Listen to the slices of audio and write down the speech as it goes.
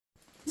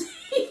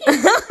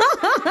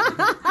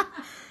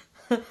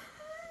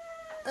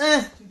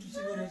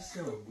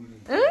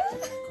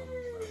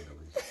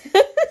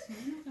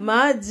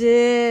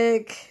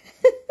Magic.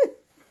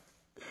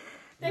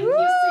 Thank you,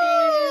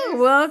 sis.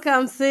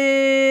 Welcome,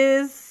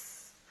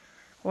 sis.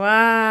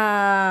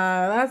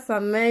 Wow, that's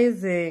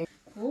amazing.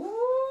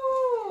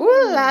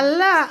 Ooh la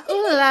la,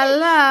 ooh la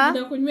la.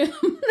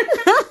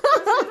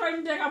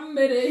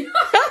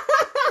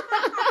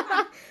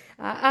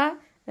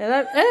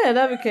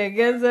 Era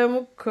bikegeze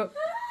muko.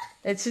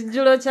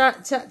 Ekijulo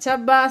cha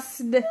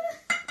birthday.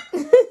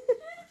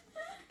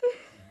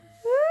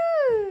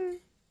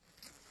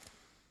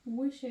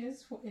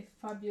 Wishes for a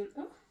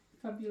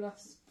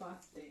fabulous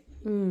birthday.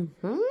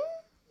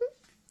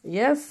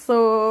 Yes,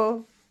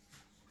 so.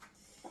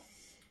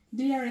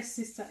 Dearest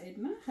Sister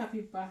Edna,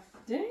 happy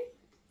birthday.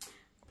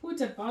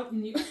 Put a bounce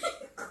in your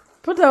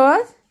Put a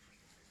what?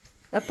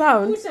 A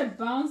pound? Put a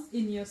bounce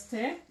in your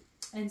step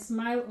and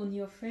smile on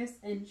your face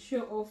and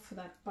show off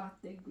that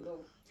birthday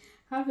glow.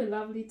 Have a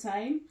lovely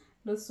time.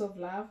 Lots of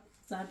love,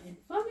 son and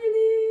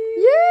family.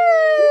 Yay!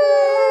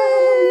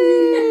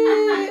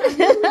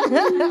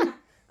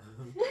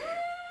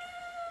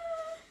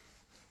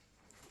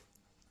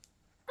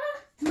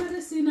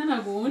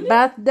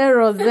 Birthday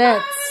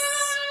rosettes.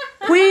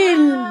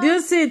 Queen, do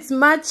you see it's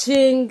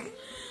matching?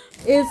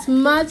 It's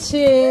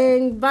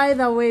matching. By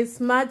the way, it's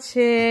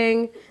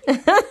matching.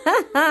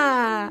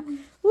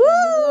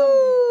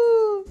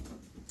 Woo!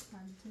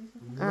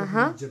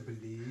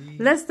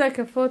 Let's take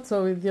a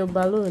photo with your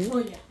balloon. Oh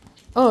yeah.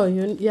 Oh,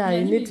 you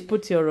need to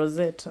put your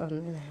rosette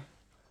on.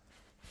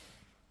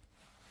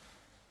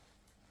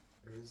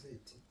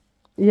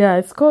 Yeah,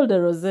 it's called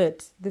a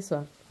rosette. This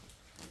one.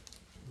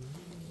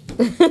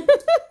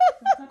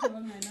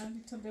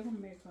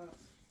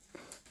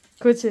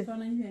 Kuchi.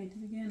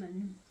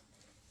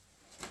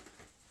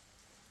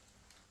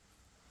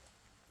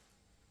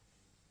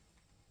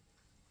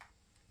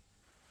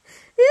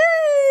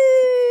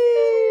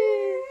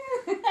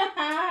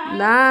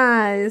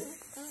 Nice.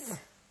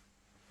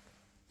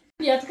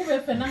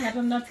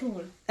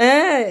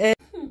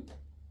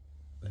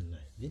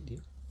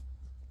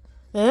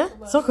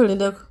 So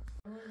cool.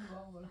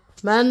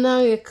 Man, now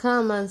you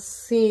come and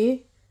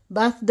see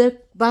birthday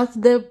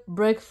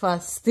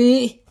breakfast.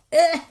 See?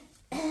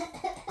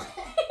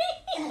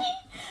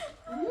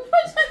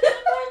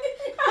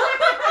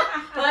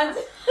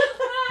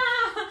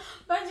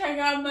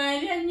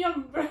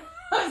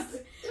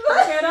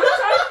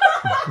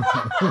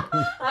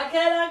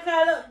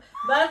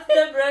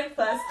 Birthday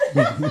breakfast.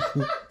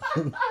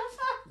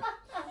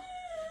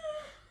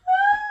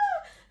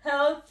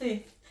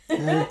 Healthy.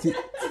 Healthy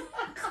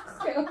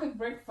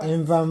breakfast.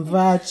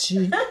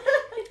 Mvamvachi.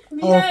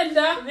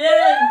 Miranda.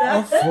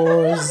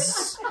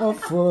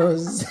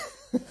 Offers.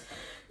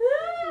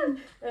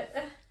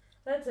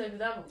 Let's have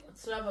that.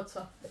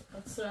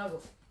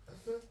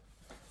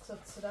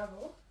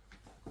 Trouble.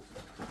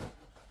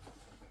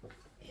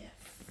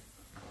 Yes.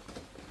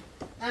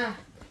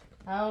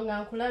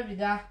 Aonga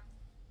kulabida.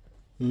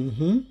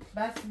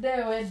 Birthday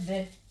wedde.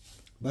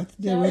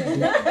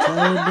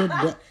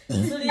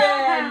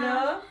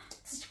 Suliano.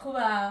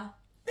 Tichkuba.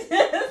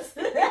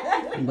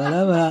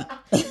 Balaba.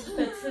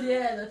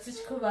 Suliano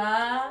tichkuba.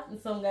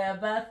 Nsonga ya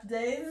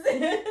birthdays.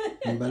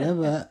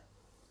 Balaba.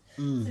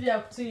 Sulia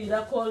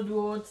kutuyira cold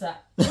water.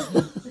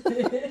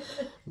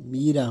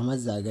 Bira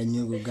amazi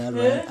aganyogo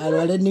garwa.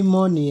 Alwale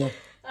pneumonia.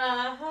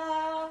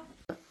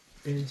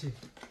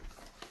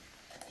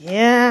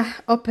 Yeah,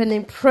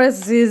 opening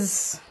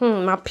presents.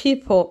 My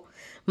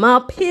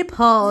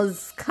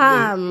peoples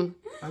come.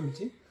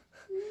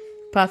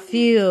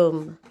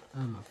 Perfume.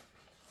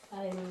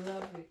 I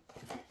love it.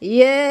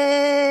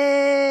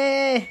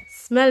 Yeah,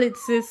 smell it,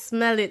 sis.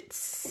 Smell it.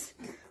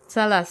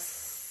 Tell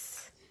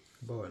us.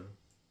 Born.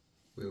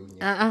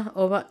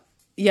 Over.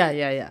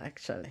 Yeah.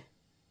 Actually.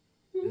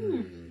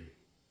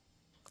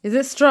 Is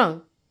it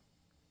strong?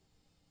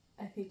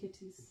 I think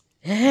it is.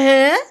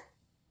 Yeah.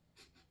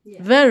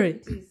 Very.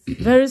 It is.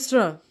 Very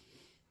strong.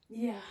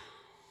 Yeah.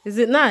 Is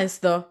it nice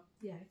though?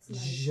 Yeah, it's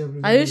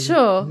nice. Are you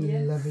sure?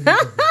 Yes.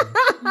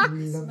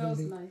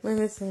 Lovely. Let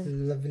me see.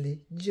 Lovely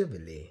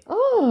jubilee.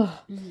 Oh,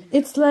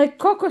 it's like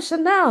Coco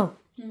Chanel.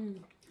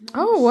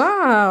 Oh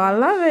wow, I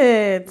love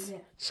it.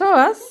 Yeah. Show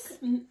us.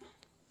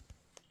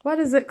 What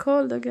is it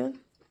called again?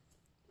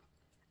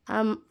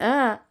 I'm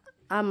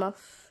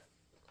off.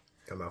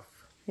 Come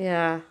off.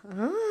 Yeah.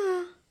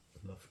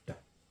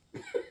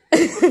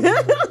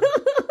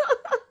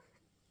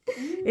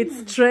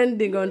 It's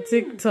trending on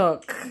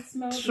TikTok.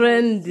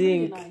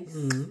 Trending.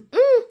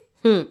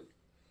 Really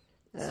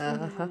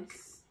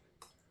nice.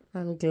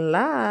 I'm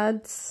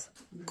glad.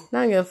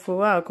 Nange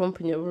fuwa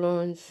accompany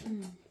bulungi.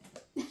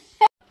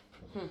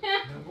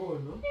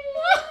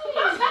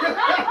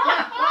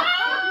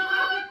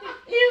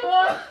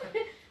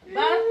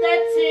 Birthday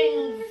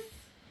things.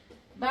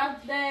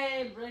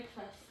 Birthday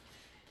breakfast.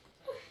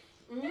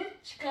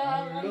 Chika,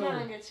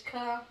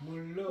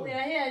 we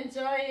are here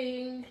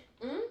enjoying.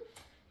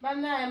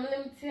 Bana, I'm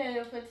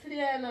limited for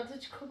Triana to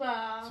Chikuba.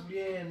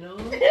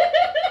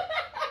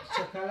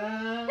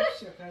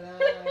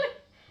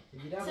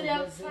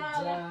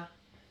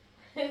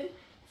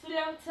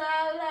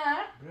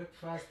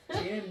 Breakfast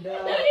tender.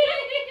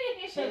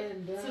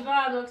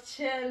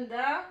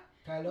 Chenda.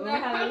 Hello.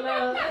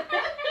 Hello.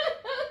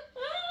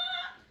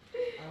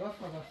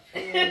 Abafa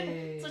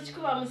Such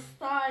cool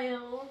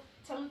style.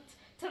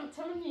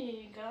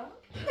 Tamiga.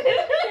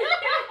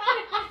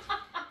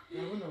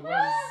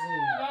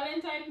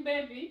 Valentine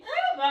baby.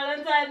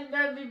 Valentine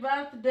baby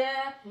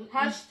birthday.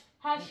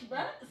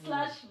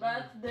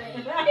 /birthday.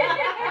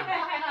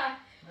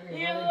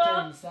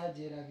 Valentine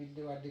sajera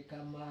video wadeka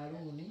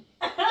maruni.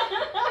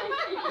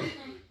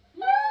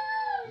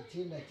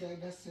 Chinda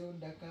chaga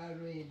soda ka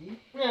ready.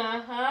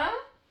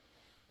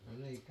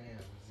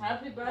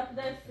 Happy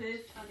birthday,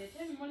 sis.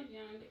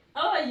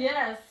 Oh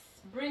yes.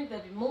 Bring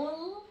the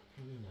mule.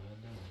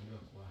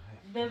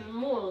 The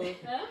mule.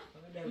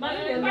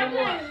 Mani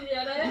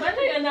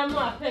yana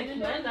mwa peki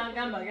na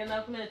ngamba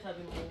gena kuleta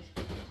bimu.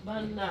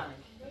 Bana.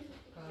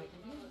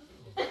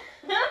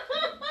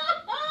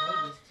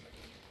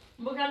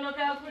 Mbukano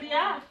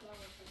kakulia.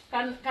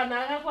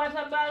 Kananga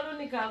kwata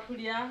baluni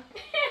kakulia.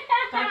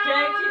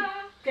 Kakeki.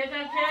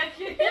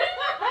 Keki.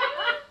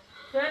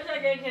 Tweta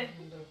keke.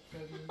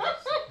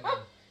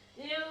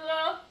 You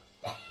love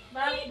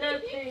birthday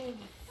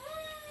things.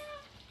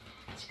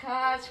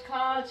 Chika.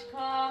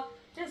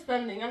 Just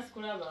standing as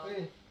Kulaba.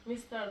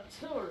 Mr.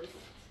 Tourist.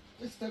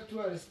 Mr.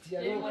 Tourist, ya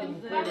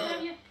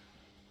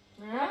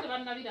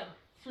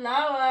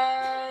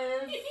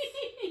Flowers.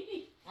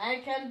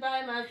 I can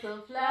buy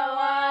myself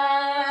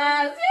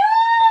flowers.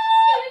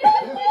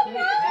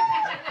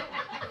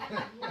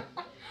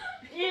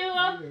 You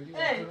are.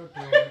 Hey.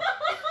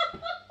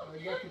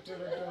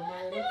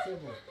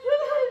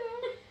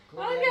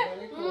 Okay.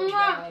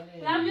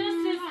 Love you,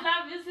 sis.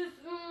 Happy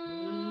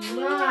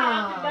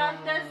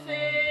birthday,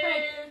 sis.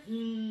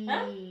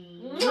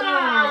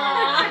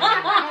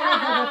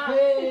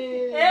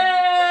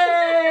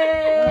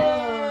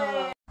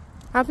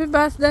 Happy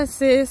birthday,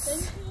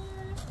 sis.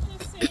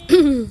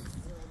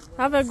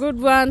 Have a good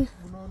one.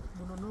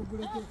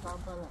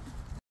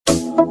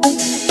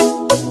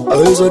 I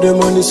use the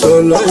money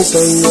so nice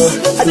and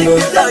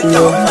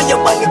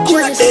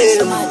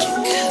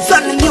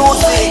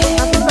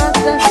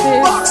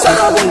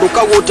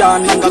Saragunduka wuta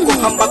nanga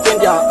kuhamba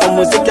Kenya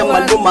omuziki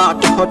maluma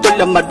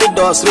tuhotele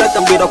madido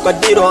suleta mbiro kwa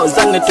diro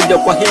zange tuje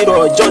kwa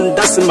hero John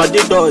Das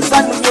madido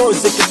zan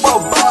music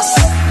boss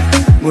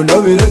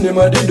munabire ni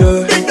madido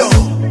yeah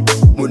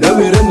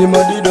munabire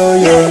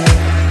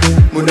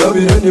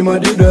ni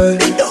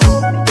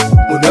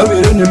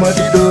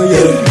madido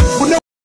yeah